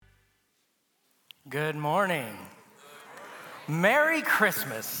Good morning. Merry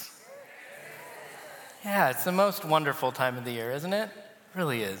Christmas. Yeah, it's the most wonderful time of the year, isn't it? It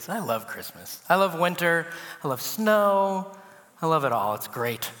really is. I love Christmas. I love winter. I love snow. I love it all. It's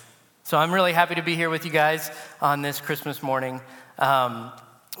great. So I'm really happy to be here with you guys on this Christmas morning. One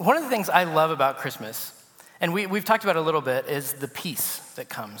of the things I love about Christmas, and we've talked about it a little bit, is the peace that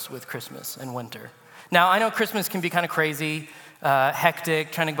comes with Christmas and winter. Now, I know Christmas can be kind of crazy,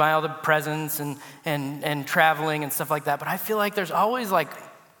 hectic, trying to buy all the presents and traveling and stuff like that, but I feel like there's always like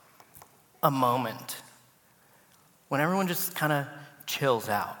a moment when everyone just kind of chills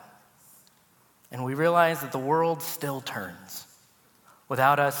out and we realize that the world still turns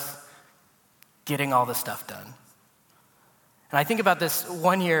without us getting all the stuff done. And I think about this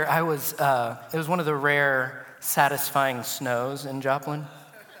one year, it was one of the rare satisfying snows in Joplin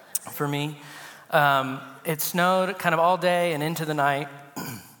for me. It snowed kind of all day and into the night.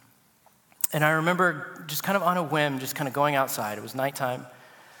 And I remember just kind of on a whim, just kind of going outside. It was nighttime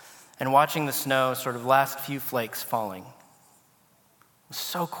and watching the snow sort of last few flakes falling. It was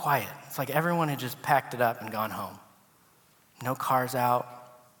so quiet. It's like everyone had just packed it up and gone home. No cars out,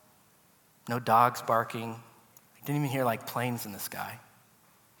 no dogs barking. I didn't even hear like planes in the sky.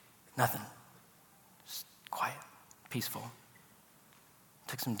 Nothing. Just quiet, peaceful.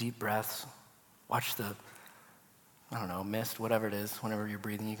 Took some deep breaths. Watch the, mist, whatever it is. Whenever you're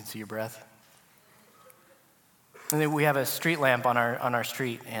breathing, you can see your breath. And then we have a street lamp on our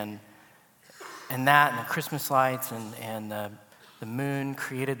street, and that and the Christmas lights and the moon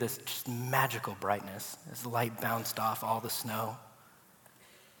created this just magical brightness as the light bounced off all the snow.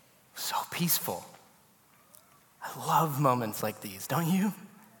 So peaceful. I love moments like these, don't you?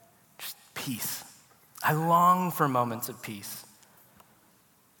 Just peace. I long for moments of peace.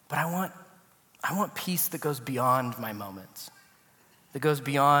 But I want peace that goes beyond my moments, that goes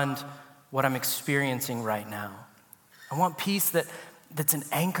beyond what I'm experiencing right now. I want peace that's an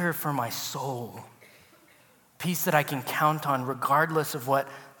anchor for my soul, peace that I can count on regardless of what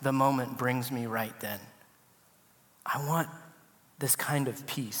the moment brings me right then. I want this kind of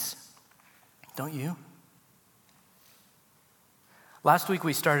peace, don't you? Last week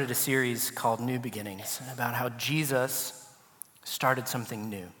we started a series called New Beginnings about how Jesus started something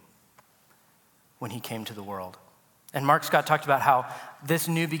new when he came to the world. And Mark Scott talked about how this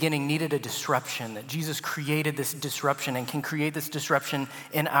new beginning needed a disruption, that Jesus created this disruption and can create this disruption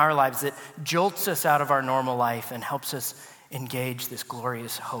in our lives that jolts us out of our normal life and helps us engage this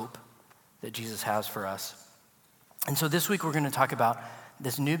glorious hope that Jesus has for us. And so this week we're going to talk about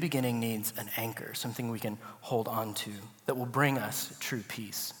this new beginning needs an anchor, something we can hold on to that will bring us true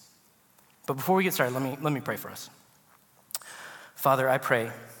peace. But before we get started, let me pray for us. Father, I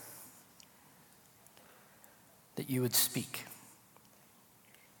pray that you would speak,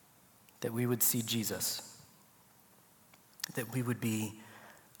 that we would see Jesus, that we would be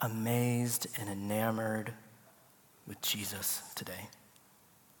amazed and enamored with Jesus today.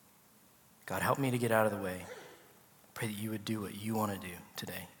 God, help me to get out of the way. Pray that you would do what you want to do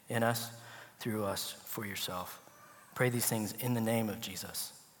today, in us, through us, for yourself. Pray these things in the name of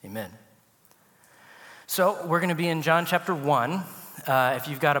Jesus. Amen. So we're going to be in John chapter 1. If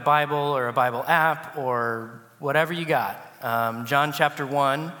you've got a Bible or a Bible app or whatever you got, John chapter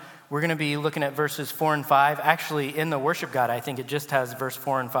 1, we're going to be looking at verses 4 and 5. Actually, in the worship guide, I think it just has verse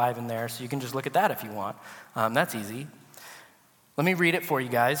 4 and 5 in there, so you can just look at that if you want. That's easy. Let me read it for you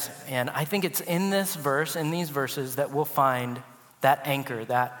guys, and I think it's in these verses, that we'll find that anchor,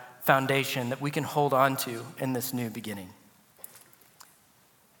 that foundation that we can hold on to in this new beginning.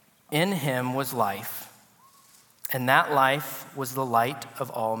 In him was life, and that life was the light of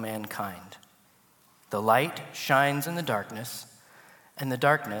all mankind. The light shines in the darkness, and the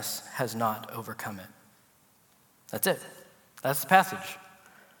darkness has not overcome it. That's it. That's the passage.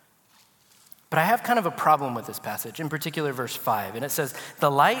 But I have kind of a problem with this passage, in particular verse 5. And it says, the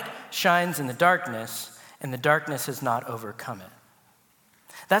light shines in the darkness, and the darkness has not overcome it.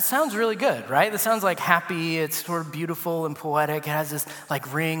 That sounds really good, right? That sounds like happy. It's sort of beautiful and poetic. It has this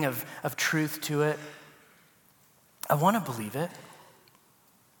like ring of truth to it. I want to believe it,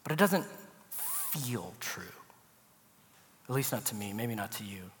 but it doesn't feel true. At least not to me, maybe not to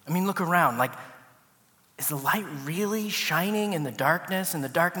you. I mean, look around. Like, is the light really shining in the darkness and the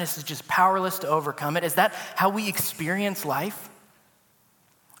darkness is just powerless to overcome it? Is that how we experience life?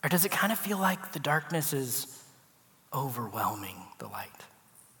 Or does it kind of feel like the darkness is overwhelming the light?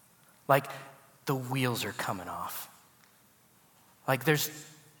 Like the wheels are coming off. Like there's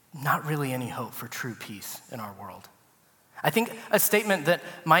not really any hope for true peace in our world. I think a statement that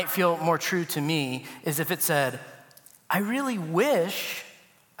might feel more true to me is if it said, I really wish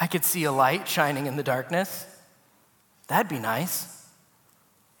I could see a light shining in the darkness. That'd be nice.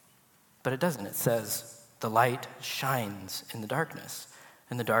 But it doesn't. It says, the light shines in the darkness,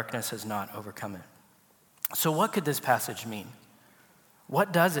 and the darkness has not overcome it. So what could this passage mean?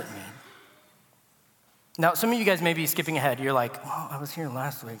 What does it mean? Now, some of you guys may be skipping ahead. You're like, well, I was here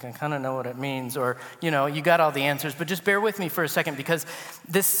last week. I kind of know what it means. Or, you got all the answers. But just bear with me for a second, because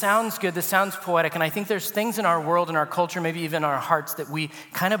this sounds good. This sounds poetic. And I think there's things in our world, in our culture, maybe even in our hearts that we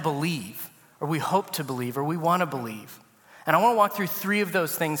kind of believe, or we hope to believe, or we want to believe. And I want to walk through 3 of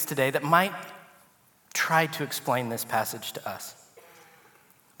those things today that might try to explain this passage to us.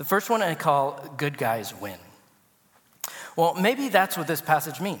 The first one I call good guys win. Well, maybe that's what this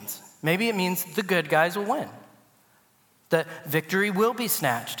passage means. Maybe it means the good guys will win. That victory will be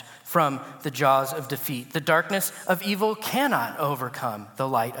snatched from the jaws of defeat. The darkness of evil cannot overcome the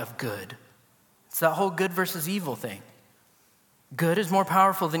light of good. It's that whole good versus evil thing. Good is more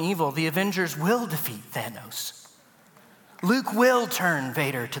powerful than evil. The Avengers will defeat Thanos. Luke will turn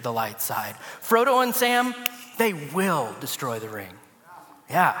Vader to the light side. Frodo and Sam, they will destroy the ring.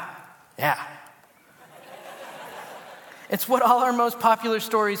 Yeah. It's what all our most popular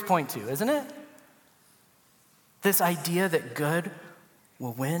stories point to, isn't it? This idea that good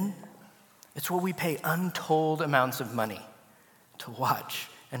will win, it's what we pay untold amounts of money to watch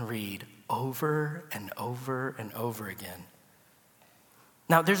and read over and over and over again.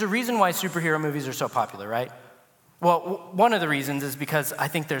 Now, there's a reason why superhero movies are so popular, right? Well, one of the reasons is because I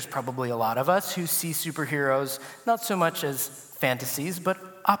think there's probably a lot of us who see superheroes not so much as fantasies, but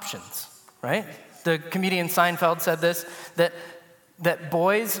options, right? The comedian Seinfeld said this, that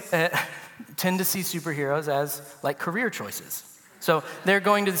boys tend to see superheroes as like career choices. So they're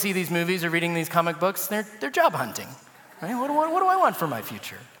going to see these movies or reading these comic books, they're job hunting, right? What do I want for my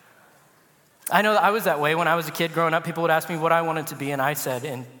future? I know that I was that way when I was a kid growing up. People would ask me what I wanted to be, and I said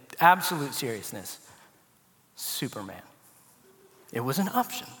in absolute seriousness, Superman. It was an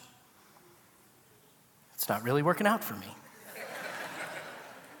option. It's not really working out for me.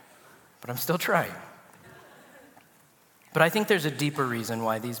 But I'm still trying. But I think there's a deeper reason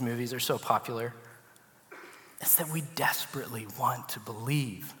why these movies are so popular. It's that we desperately want to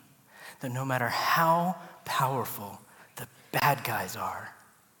believe that no matter how powerful the bad guys are,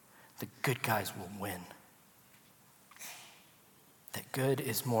 the good guys will win. That good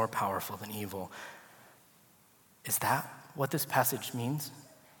is more powerful than evil. Is that what this passage means?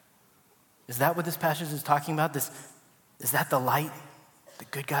 Is that what this passage is talking about? Is that the light? The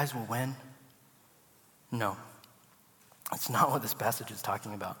good guys will win? No, it's not what this passage is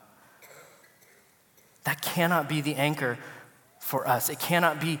talking about. That cannot be the anchor for us. It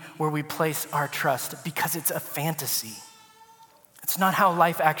cannot be where we place our trust because it's a fantasy. It's not how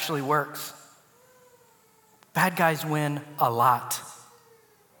life actually works. Bad guys win a lot.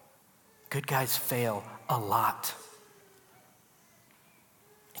 Good guys fail a lot.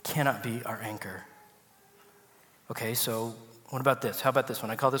 It cannot be our anchor. Okay, so what about this? How about this one?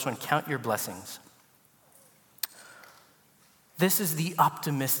 I call this one Count Your Blessings. This is the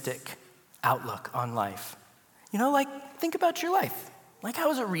optimistic outlook on life. Think about your life.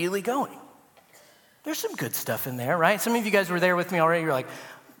 How is it really going? There's some good stuff in there, right? Some of you guys were there with me already. You're like,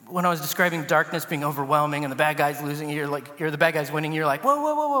 when I was describing darkness being overwhelming and the bad guys losing, you're the bad guys winning. You're like,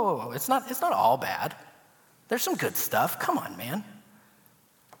 whoa. It's not all bad. There's some good stuff. Come on, man.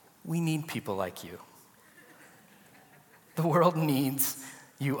 We need people like you. The world needs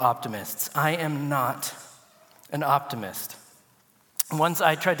you optimists. I am not an optimist. Once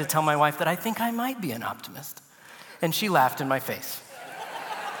I tried to tell my wife that I think I might be an optimist, and she laughed in my face.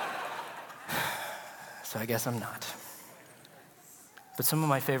 So I guess I'm not. But some of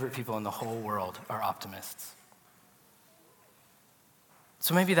my favorite people in the whole world are optimists.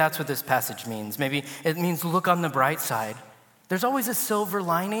 So maybe that's what this passage means. Maybe it means look on the bright side. There's always a silver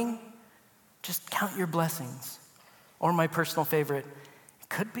lining. Just count your blessings. Or my personal favorite, it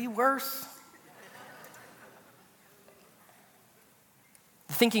could be worse.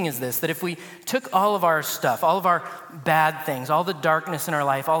 The thinking is this, that if we took all of our stuff, all of our bad things, all the darkness in our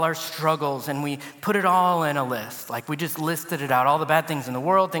life, all our struggles, and we put it all in a list, like we just listed it out, all the bad things in the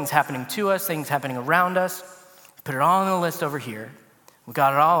world, things happening to us, things happening around us, put it all in a list over here. We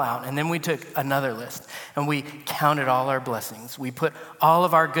got it all out, and then we took another list, and we counted all our blessings. We put all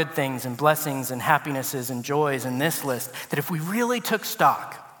of our good things and blessings and happinesses and joys in this list, that if we really took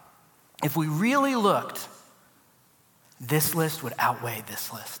stock, if we really looked, this list would outweigh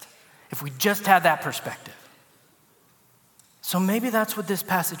this list, if we just had that perspective. So maybe that's what this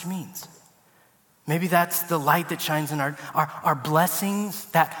passage means. Maybe that's the light that shines in our blessings,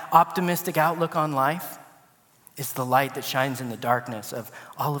 that optimistic outlook on life. is the light that shines in the darkness of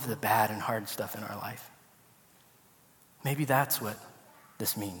all of the bad and hard stuff in our life. Maybe that's what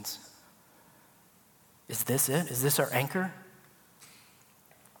this means. Is this it? Is this our anchor?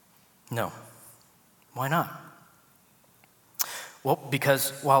 No. Why not? Well,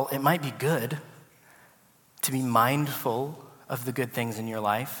 because while it might be good to be mindful of the good things in your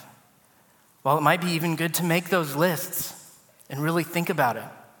life, while it might be even good to make those lists and really think about it,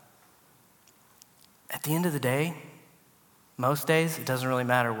 at the end of the day, most days, it doesn't really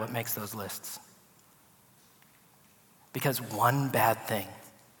matter what makes those lists. Because one bad thing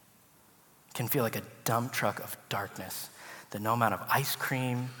can feel like a dump truck of darkness that no amount of ice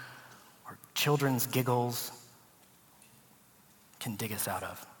cream or children's giggles can dig us out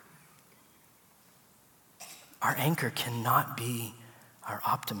of. Our anchor cannot be our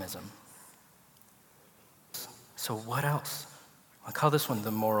optimism. So what else? I call this one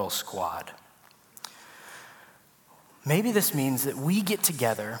the moral squad. Maybe this means that we get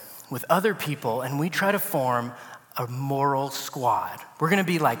together with other people and we try to form a moral squad. We're going to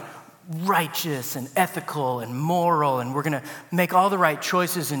be like righteous and ethical and moral, and we're going to make all the right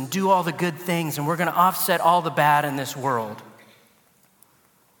choices and do all the good things, and we're going to offset all the bad in this world.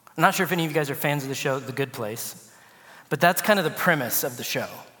 I'm not sure if any of you guys are fans of the show The Good Place, but that's kind of the premise of the show,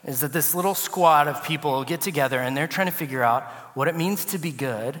 is that this little squad of people will get together and they're trying to figure out what it means to be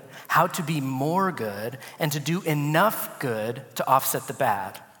good, how to be more good, and to do enough good to offset the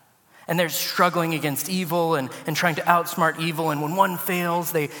bad. And they're struggling against evil and trying to outsmart evil. And when one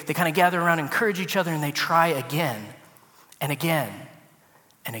fails, they kind of gather around, encourage each other, and they try again and again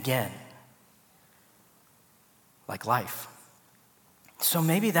and again. Like life. So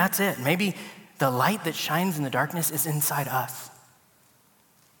maybe that's it. Maybe the light that shines in the darkness is inside us.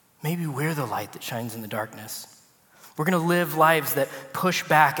 Maybe we're the light that shines in the darkness. We're going to live lives that push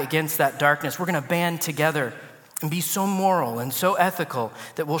back against that darkness. We're going to band together and be so moral and so ethical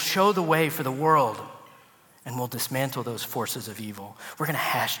that we'll show the way for the world and we'll dismantle those forces of evil. We're going to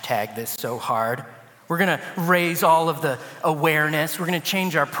hashtag this so hard. We're going to raise all of the awareness. We're going to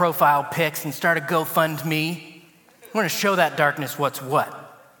change our profile pics and start a GoFundMe. We're going to show that darkness what's what.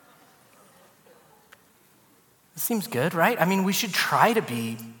 It seems good, right? I mean, we should try to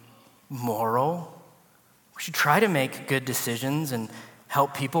be moral. We should try to make good decisions and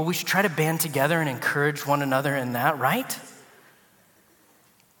help people. We should try to band together and encourage one another in that, right?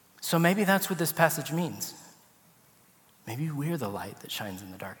 So maybe that's what this passage means. Maybe we're the light that shines in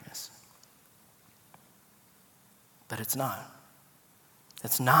the darkness. But it's not.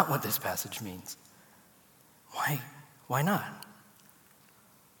 That's not what this passage means. Why? Why not?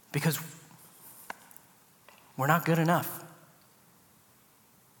 Because we're not good enough.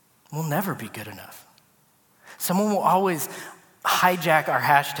 We'll never be good enough. Someone will always hijack our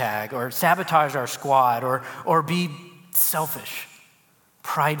hashtag or sabotage our squad or be selfish,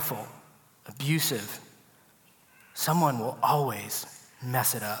 prideful, abusive. Someone will always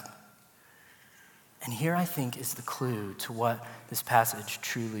mess it up. And here I think is the clue to what this passage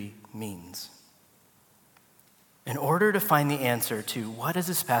truly means. In order to find the answer to what does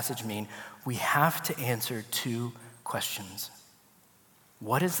this passage mean, we have to answer two questions.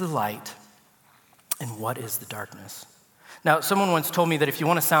 What is the light and what is the darkness? Now, someone once told me that if you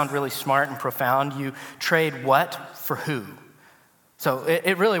want to sound really smart and profound, you trade what for who. So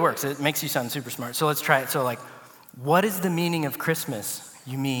it really works. It makes you sound super smart. So let's try it. So what is the meaning of Christmas?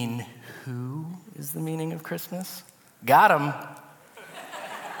 You mean who is the meaning of Christmas? Got him.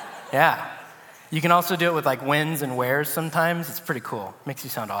 Yeah. You can also do it with whens and wheres sometimes. It's pretty cool. Makes you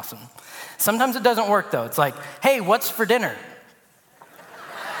sound awesome. Sometimes it doesn't work though. It's like, hey, what's for dinner?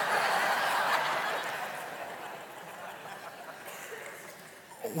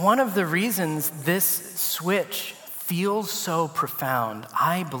 One of the reasons this switch feels so profound,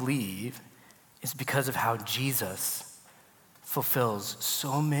 I believe, is because of how Jesus fulfills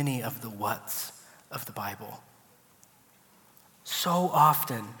so many of the whats of the Bible. So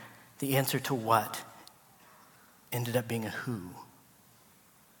often, the answer to what ended up being a who,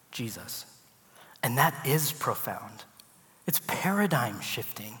 Jesus. And that is profound. It's paradigm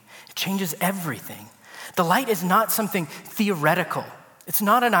shifting. It changes everything. The light is not something theoretical. It's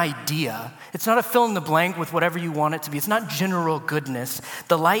not an idea. It's not a fill in the blank with whatever you want it to be. It's not general goodness.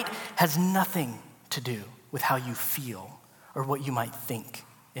 The light has nothing to do with how you feel or what you might think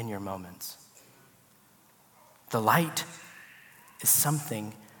in your moments. The light is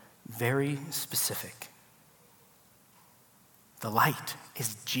something very specific. The light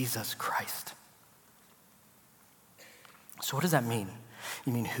is Jesus Christ. So what does that mean?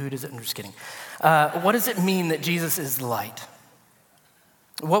 You mean who does it? I'm just kidding. What does it mean that Jesus is the light?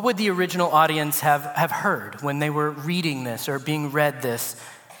 What would the original audience have heard when they were reading this or being read this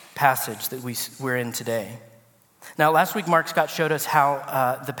passage that we're in today? Now, last week, Mark Scott showed us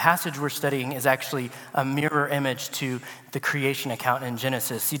how the passage we're studying is actually a mirror image to the creation account in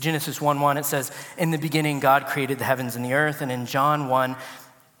Genesis. See, Genesis 1:1, it says, "In the beginning, God created the heavens and the earth." And in John 1, it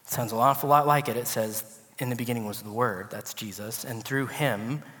sounds an awful lot like it. It says, "In the beginning was the Word," that's Jesus, "and through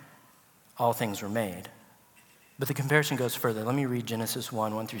him all things were made." But the comparison goes further. Let me read Genesis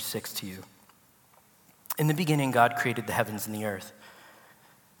 1:1-6 to you. "In the beginning, God created the heavens and the earth.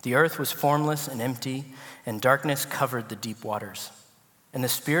 The earth was formless and empty, and darkness covered the deep waters. And the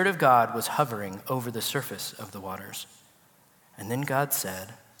Spirit of God was hovering over the surface of the waters. And then God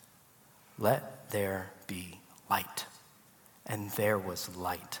said, 'Let there be light.' And there was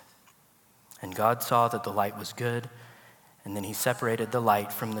light. And God saw that the light was good, and then he separated the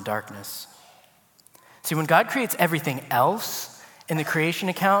light from the darkness." See, when God creates everything else in the creation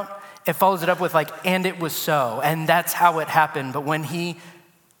account, it follows it up with "and it was so," and that's how it happened. But when he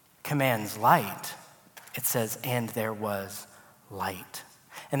commands light, it says, "and there was light."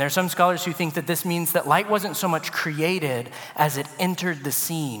 And there are some scholars who think that this means that light wasn't so much created as it entered the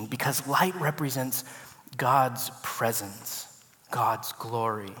scene, because light represents God's presence, God's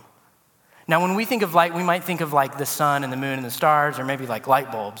glory. Now, when we think of light, we might think of the sun and the moon and the stars, or maybe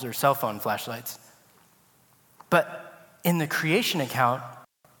light bulbs or cell phone flashlights. But in the creation account,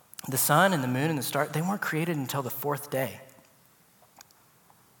 the sun and the moon and the stars, they weren't created until the fourth day.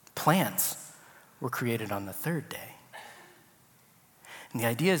 Plants were created on the third day. And the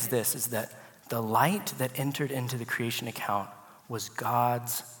idea is that the light that entered into the creation account was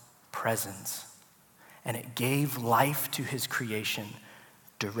God's presence, and it gave life to his creation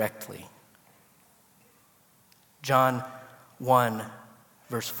directly. John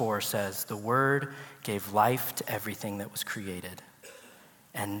 1:4 says, "The Word gave life to everything that was created,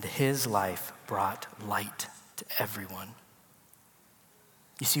 and his life brought light to everyone."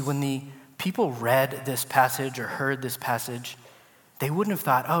 You see, when the people read this passage or heard this passage, they wouldn't have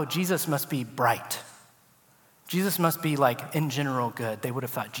thought, "Oh, Jesus must be bright. Jesus must be in general good." They would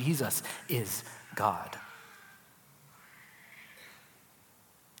have thought Jesus is God.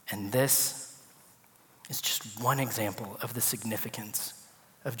 And this is just one example of the significance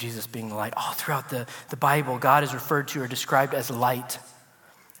of Jesus being the light. All throughout the Bible, God is referred to or described as light,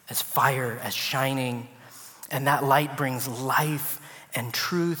 as fire, as shining. And that light brings life and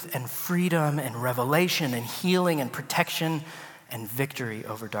truth and freedom and revelation and healing and protection and victory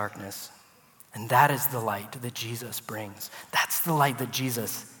over darkness. And that is the light that Jesus brings. That's the light that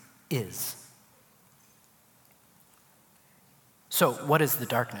Jesus is. So, what is the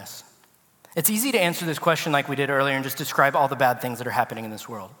darkness? It's easy to answer this question like we did earlier and just describe all the bad things that are happening in this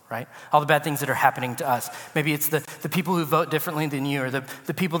world, right? All the bad things that are happening to us. Maybe it's the people who vote differently than you, or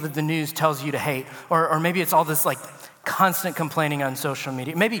the people that the news tells you to hate, or maybe it's all this constant complaining on social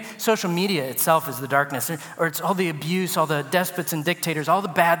media. Maybe social media itself is the darkness, or it's all the abuse, all the despots and dictators, all the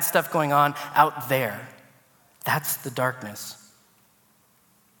bad stuff going on out there. That's the darkness.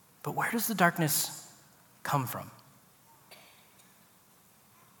 But where does the darkness come from?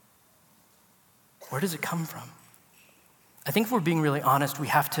 Where does it come from? I think if we're being really honest, we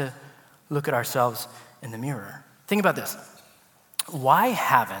have to look at ourselves in the mirror. Think about this. Why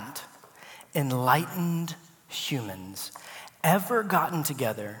haven't enlightened humans ever gotten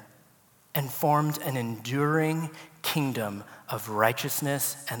together and formed an enduring kingdom of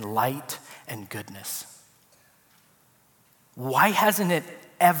righteousness and light and goodness? Why hasn't it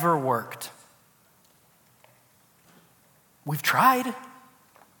ever worked? We've tried.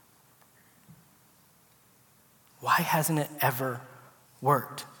 Why hasn't it ever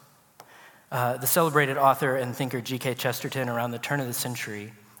worked? The celebrated author and thinker G.K. Chesterton, around the turn of the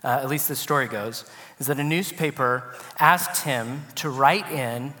century, at least the story goes, is that a newspaper asked him to write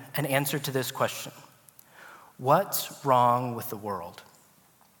in an answer to this question: what's wrong with the world?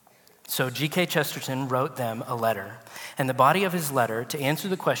 So G.K. Chesterton wrote them a letter, and the body of his letter, to answer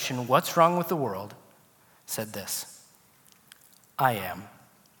the question, what's wrong with the world, said this: I am.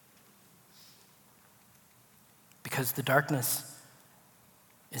 Because the darkness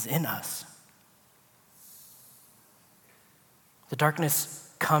is in us. The darkness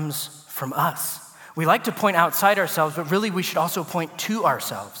comes from us. We like to point outside ourselves, but really we should also point to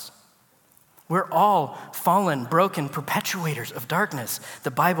ourselves. We're all fallen, broken perpetuators of darkness.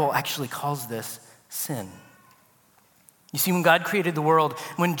 The Bible actually calls this sin. You see, when God created the world,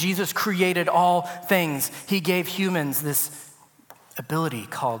 when Jesus created all things, he gave humans this ability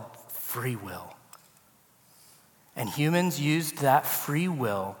called free will. And humans used that free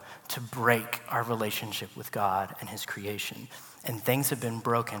will to break our relationship with God and his creation. and things have been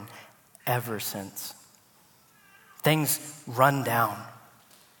broken ever since. Things run down.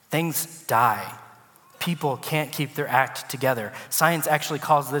 Things die. People can't keep their act together. Science actually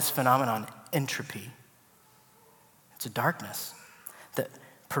calls this phenomenon entropy. It's a darkness that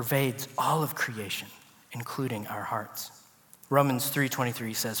pervades all of creation, including our hearts. Romans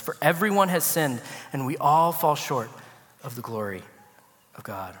 3:23 says, "For everyone has sinned, and we all fall short of the glory of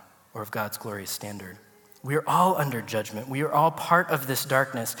God," or of God's glorious standard. We are all under judgment. We are all part of this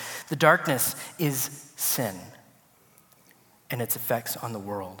darkness. The darkness is sin and its effects on the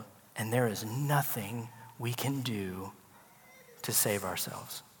world. And there is nothing we can do to save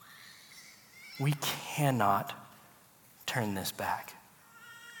ourselves. We cannot turn this back.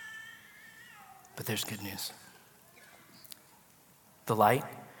 But there's good news. The light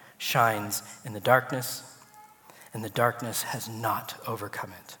shines in the darkness, and the darkness has not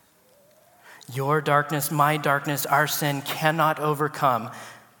overcome it. Your darkness, my darkness, our sin cannot overcome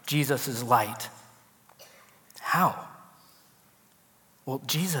Jesus' light. How? Well,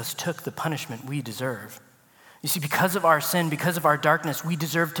 Jesus took the punishment we deserve. You see, because of our sin, because of our darkness, we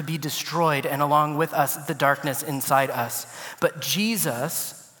deserve to be destroyed, and along with us, the darkness inside us. But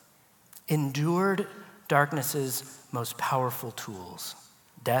Jesus endured darkness's most powerful tools,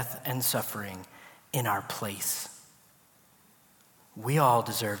 death and suffering, in our place. We all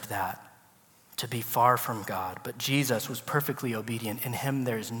deserved that, to be far from God, but Jesus was perfectly obedient. In him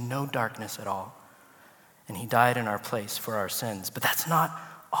there is no darkness at all. And he died in our place for our sins. But that's not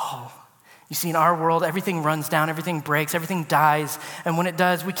all. You see, in our world, everything runs down, everything breaks, everything dies. And when it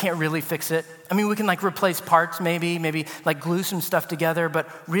does, we can't really fix it. I mean, we can replace parts maybe glue some stuff together, but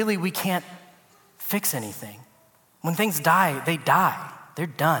really we can't fix anything. When things die, they die. They're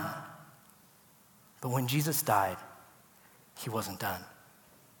done. But when Jesus died, he wasn't done.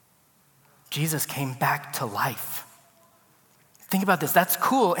 Jesus came back to life. Think about this. That's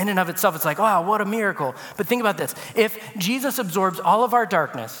cool in and of itself. It's wow, what a miracle. But think about this. If Jesus absorbs all of our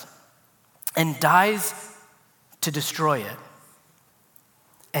darkness and dies to destroy it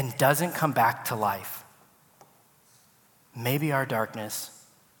and doesn't come back to life, maybe our darkness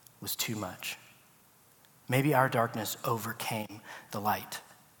was too much. Maybe our darkness overcame the light.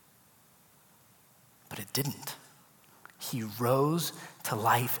 But it didn't. He rose to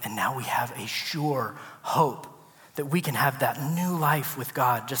life, and now we have a sure hope that we can have that new life with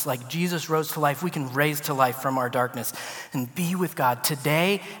God. Just like Jesus rose to life, we can raise to life from our darkness and be with God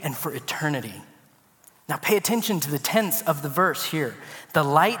today and for eternity. Now pay attention to the tense of the verse here. The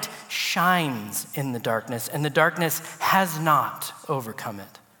light shines in the darkness, and the darkness has not overcome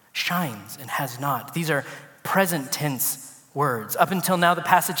it. Shines and has not. These are present tense words. Up until now, the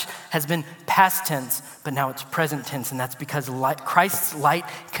passage has been past tense, but now it's present tense, and that's because Christ's light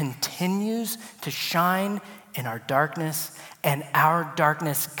continues to shine in our darkness, and our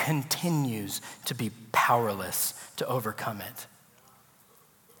darkness continues to be powerless to overcome it.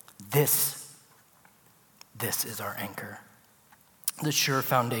 This is our anchor, the sure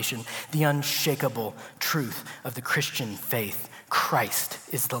foundation, the unshakable truth of the Christian faith. Christ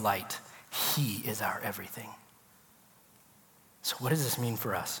is the light. He is our everything. So what does this mean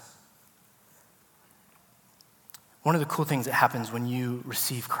for us? One of the cool things that happens when you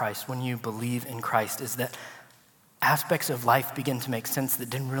receive Christ, when you believe in Christ, is that aspects of life begin to make sense that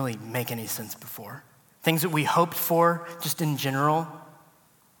didn't really make any sense before. Things that we hoped for, just in general,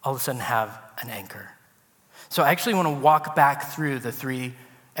 all of a sudden have an anchor. So I actually want to walk back through the three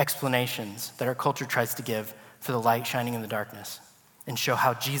explanations that our culture tries to give for the light shining in the darkness and show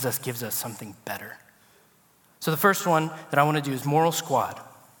how Jesus gives us something better. So the first one that I want to do is moral squad.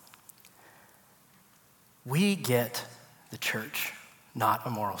 We get the church, not a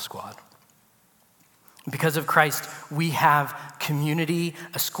moral squad. Because of Christ, we have community,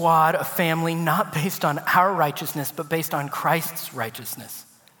 a squad, a family, not based on our righteousness, but based on Christ's righteousness.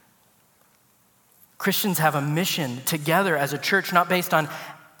 Christians have a mission together as a church, not based on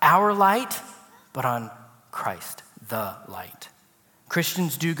our light, but on Christ, the light.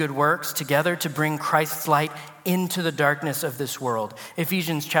 Christians do good works together to bring Christ's light into the darkness of this world.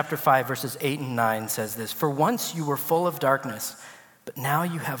 Ephesians chapter 5, verses 8 and 9 says this, "For once you were full of darkness, but now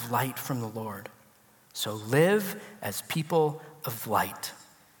you have light from the Lord. So live as people of light.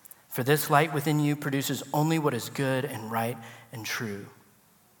 For this light within you produces only what is good and right and true."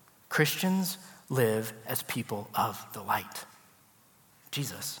 Christians live as people of the light,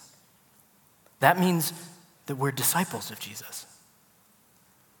 Jesus. That means that we're disciples of Jesus.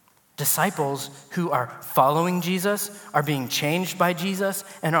 Disciples who are following Jesus, are being changed by Jesus,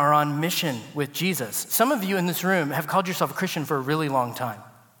 and are on mission with Jesus. Some of you in this room have called yourself a Christian for a really long time.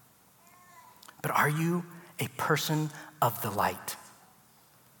 But are you a person of the light?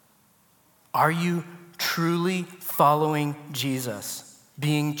 Are you truly following Jesus,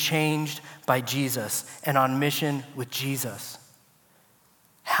 being changed by Jesus, and on mission with Jesus?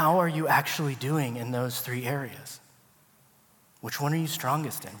 How are you actually doing in those three areas? Which one are you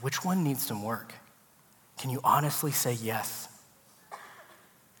strongest in? Which one needs some work? Can you honestly say yes?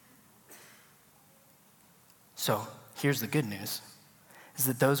 So here's the good news, is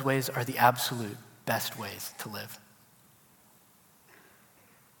that those ways are the absolute best ways to live.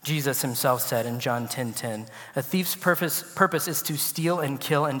 Jesus himself said in John 10:10, "A thief's purpose is to steal and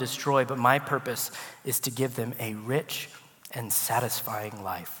kill and destroy, but my purpose is to give them a rich and satisfying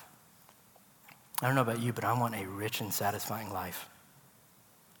life." I don't know about you, but I want a rich and satisfying life.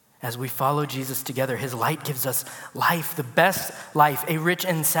 As we follow Jesus together, his light gives us life, the best life, a rich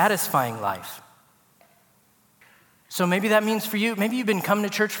and satisfying life. So maybe that means for you, maybe you've been coming to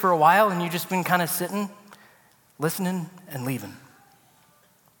church for a while and you've just been kind of sitting, listening, and leaving.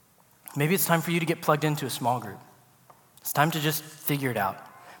 Maybe it's time for you to get plugged into a small group. It's time to just figure it out.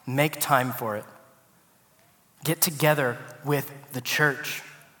 Make time for it. Get together with the church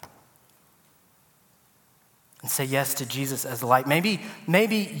and say yes to Jesus as the light. Maybe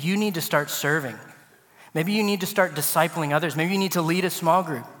you need to start serving. Maybe you need to start discipling others. Maybe you need to lead a small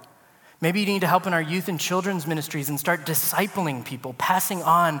group. Maybe you need to help in our youth and children's ministries and start discipling people, passing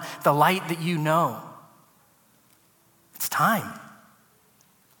on the light that you know. It's time.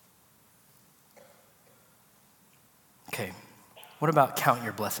 Okay, what about count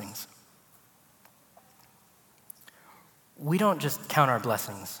your blessings? We don't just count our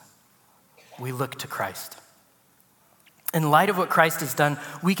blessings. We look to Christ. In light of what Christ has done,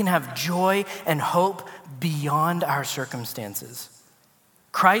 we can have joy and hope beyond our circumstances.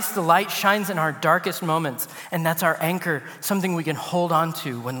 Christ, the light, shines in our darkest moments, and that's our anchor, something we can hold on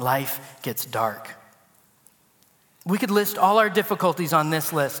to when life gets dark. We could list all our difficulties on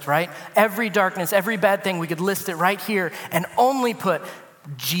this list, right? Every darkness, every bad thing, we could list it right here and only put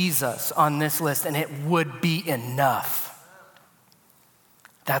Jesus on this list, and it would be enough.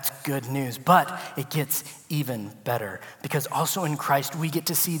 That's good news, but it gets even better because also in Christ, we get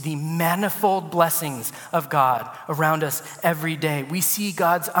to see the manifold blessings of God around us every day. We see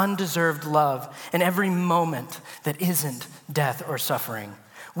God's undeserved love in every moment that isn't death or suffering.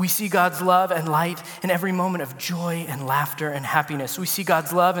 We see God's love and light in every moment of joy and laughter and happiness. We see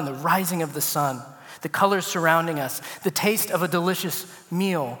God's love in the rising of the sun, the colors surrounding us, the taste of a delicious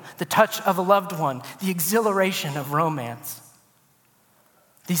meal, the touch of a loved one, the exhilaration of romance.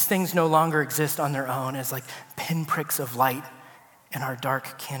 These things no longer exist on their own as like pinpricks of light in our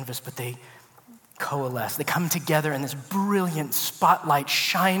dark canvas, but they coalesce. They come together in this brilliant spotlight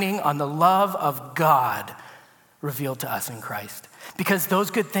shining on the love of God revealed to us in Christ. Because those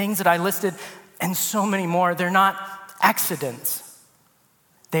good things that I listed and so many more, they're not accidents.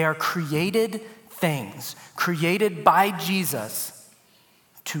 They are created things, created by Jesus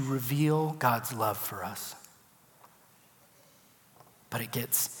to reveal God's love for us. But it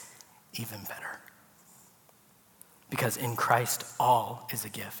gets even better. Because in Christ, all is a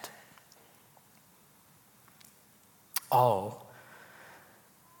gift. All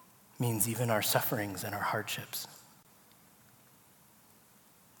means even our sufferings and our hardships.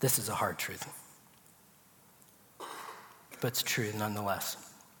 This is a hard truth, but it's true nonetheless.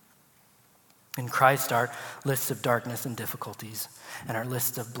 In Christ, our lists of darkness and difficulties and our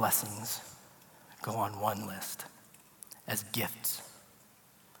lists of blessings go on one list as gifts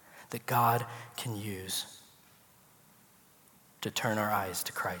that God can use to turn our eyes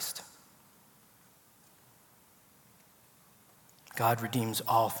to Christ. God redeems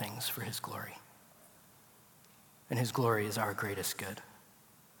all things for his glory, and his glory is our greatest good.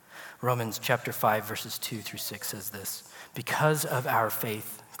 Romans chapter 5, verses 2-6 says this: "Because of our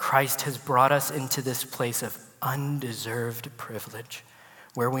faith, Christ has brought us into this place of undeserved privilege,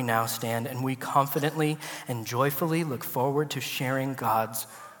 where we now stand, and we confidently and joyfully look forward to sharing God's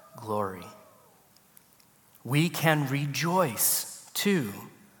glory. We can rejoice, too,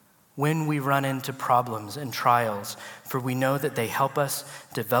 when we run into problems and trials, for we know that they help us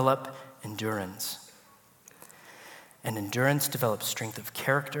develop endurance. And endurance develops strength of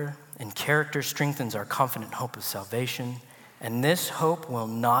character, and character strengthens our confident hope of salvation. And this hope will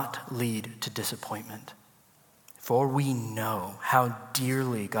not lead to disappointment, for we know how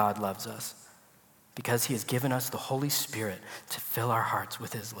dearly God loves us, because he has given us the Holy Spirit to fill our hearts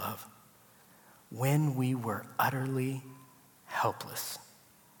with his love. When we were utterly helpless,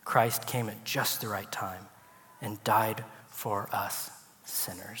 Christ came at just the right time and died for us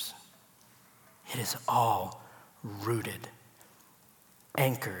sinners. It is all rooted,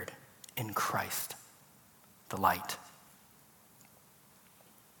 anchored in Christ, the light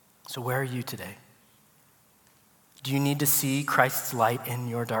So where are you today? Do you need to see Christ's light in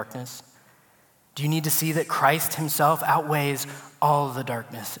your darkness? Do you need to see that Christ himself outweighs all of the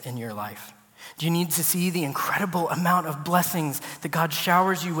darkness in your life? Do you need to see the incredible amount of blessings that God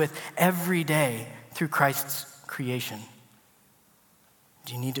showers you with every day through Christ's creation?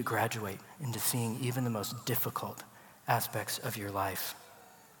 Do you need to graduate into seeing even the most difficult aspects of your life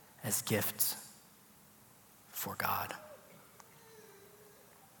as gifts for God?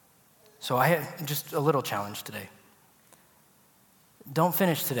 So I have just a little challenge today. Don't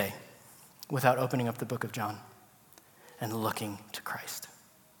finish today without opening up the book of John and looking to Christ.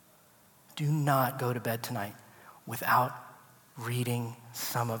 Do not go to bed tonight without reading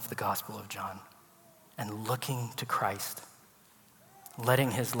some of the Gospel of John and looking to Christ,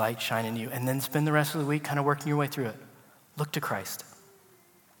 letting his light shine in you, and then spend the rest of the week kind of working your way through it. Look to Christ.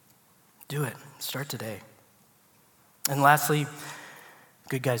 Do it. Start today. And lastly,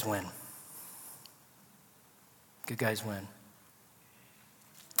 good guys win. Good guys win.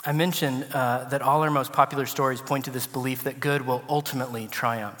 I mentioned that all our most popular stories point to this belief that good will ultimately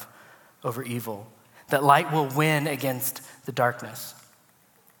triumph over evil, that light will win against the darkness.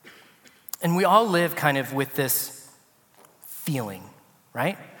 And we all live kind of with this feeling,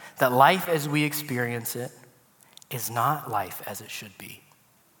 right? That life as we experience it is not life as it should be.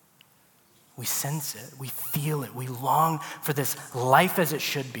 We sense it, we feel it, we long for this life as it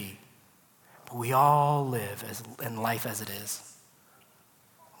should be. But we all live in life as it is.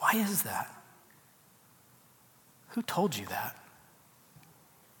 Why is that? Who told you that?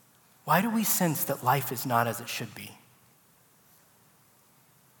 Why do we sense that life is not as it should be?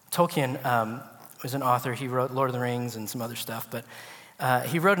 Tolkien was an author. He wrote Lord of the Rings and some other stuff, but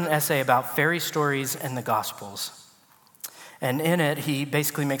he wrote an essay about fairy stories and the Gospels. And in it, he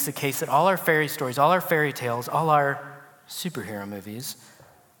basically makes the case that all our fairy stories, all our fairy tales, all our superhero movies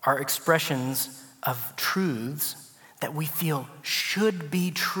are expressions of truths that we feel should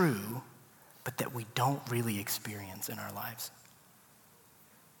be true, but that we don't really experience in our lives.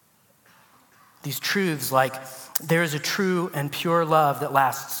 These truths like there is a true and pure love that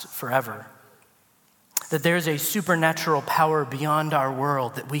lasts forever, that there is a supernatural power beyond our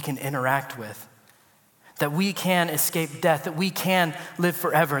world that we can interact with, that we can escape death, that we can live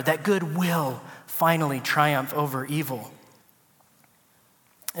forever, that good will finally triumph over evil.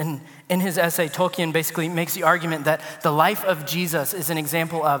 And in his essay, Tolkien basically makes the argument that the life of Jesus is an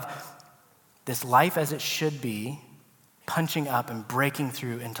example of this life as it should be, punching up and breaking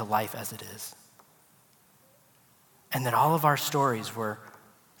through into life as it is. And that all of our stories were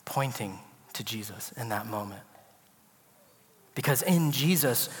pointing to Jesus in that moment. Because in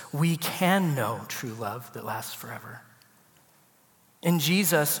Jesus, we can know true love that lasts forever. In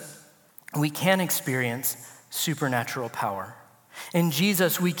Jesus, we can experience supernatural power. In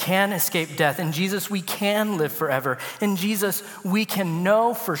Jesus, we can escape death. In Jesus, we can live forever. In Jesus, we can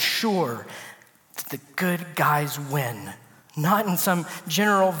know for sure that the good guys win. Not in some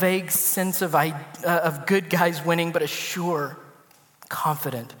general vague sense of good guys winning, but a sure,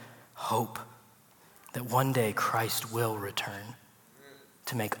 confident hope that one day Christ will return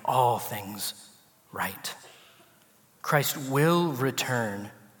to make all things right. Christ will return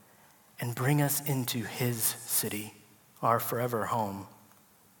and bring us into his city, our forever home.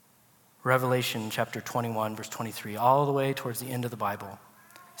 Revelation chapter 21, verse 23, all the way towards the end of the Bible,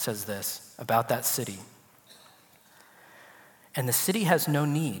 says this about that city. And the city has no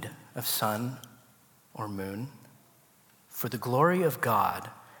need of sun or moon, for the glory of God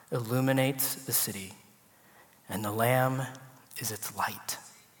illuminates the city, and the Lamb is its light.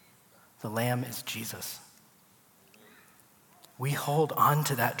 The Lamb is Jesus. We hold on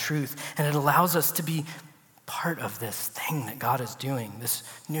to that truth, and it allows us to be part of this thing that God is doing, this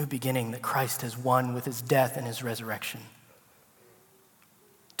new beginning that Christ has won with his death and his resurrection.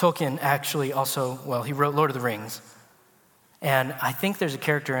 Tolkien actually also, he wrote Lord of the Rings, and I think there's a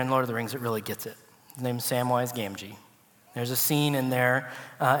character in Lord of the Rings that really gets it. His name is Samwise Gamgee. There's a scene in there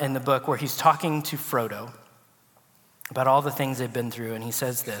in the book where he's talking to Frodo about all the things they've been through, and he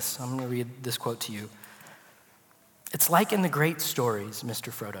says this. I'm going to read this quote to you. It's like in the great stories, Mr.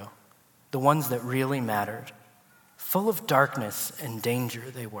 Frodo, the ones that really mattered. Full of darkness and danger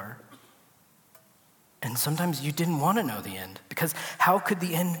they were. And sometimes you didn't want to know the end, because how could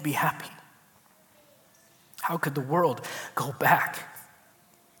the end be happy? How could the world go back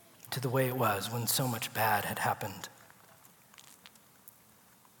to the way it was when so much bad had happened?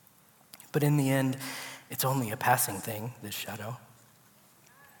 But in the end, it's only a passing thing, this shadow.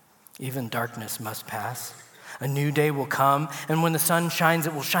 Even darkness must pass. A new day will come, and when the sun shines,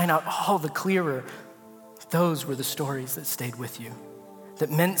 it will shine out all the clearer. Those were the stories that stayed with you. that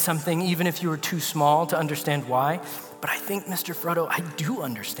meant something even if you were too small to understand why. But I think, Mr. Frodo, I do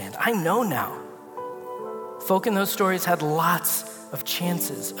understand. I know now. Folk in those stories had lots of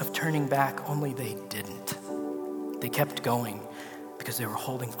chances of turning back, only they didn't. They kept going because they were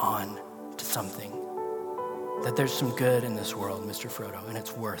holding on to something. That there's some good in this world, Mr. Frodo, and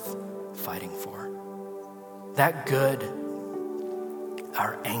it's worth fighting for. That good,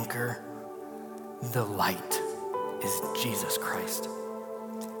 our anchor, the light, is Jesus Christ.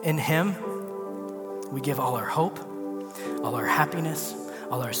 In him, we give all our hope, all our happiness,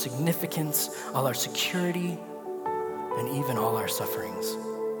 all our significance, all our security, and even all our sufferings.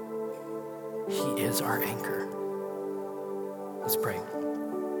 He is our anchor. Let's pray.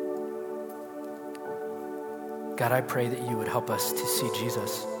 God, I pray that you would help us to see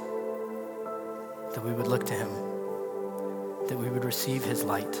Jesus, that we would look to him, that we would receive his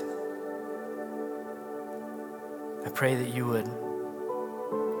light. I pray that you would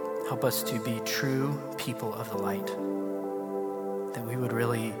help us to be true people of the light, that we would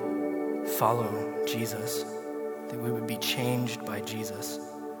really follow Jesus, that we would be changed by Jesus,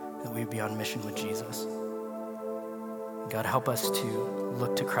 that we would be on mission with Jesus. God, help us to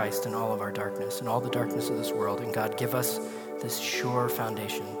look to Christ in all of our darkness, in all the darkness of this world. And God, give us this sure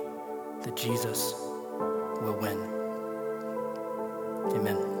foundation that Jesus will win.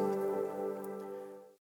 Amen.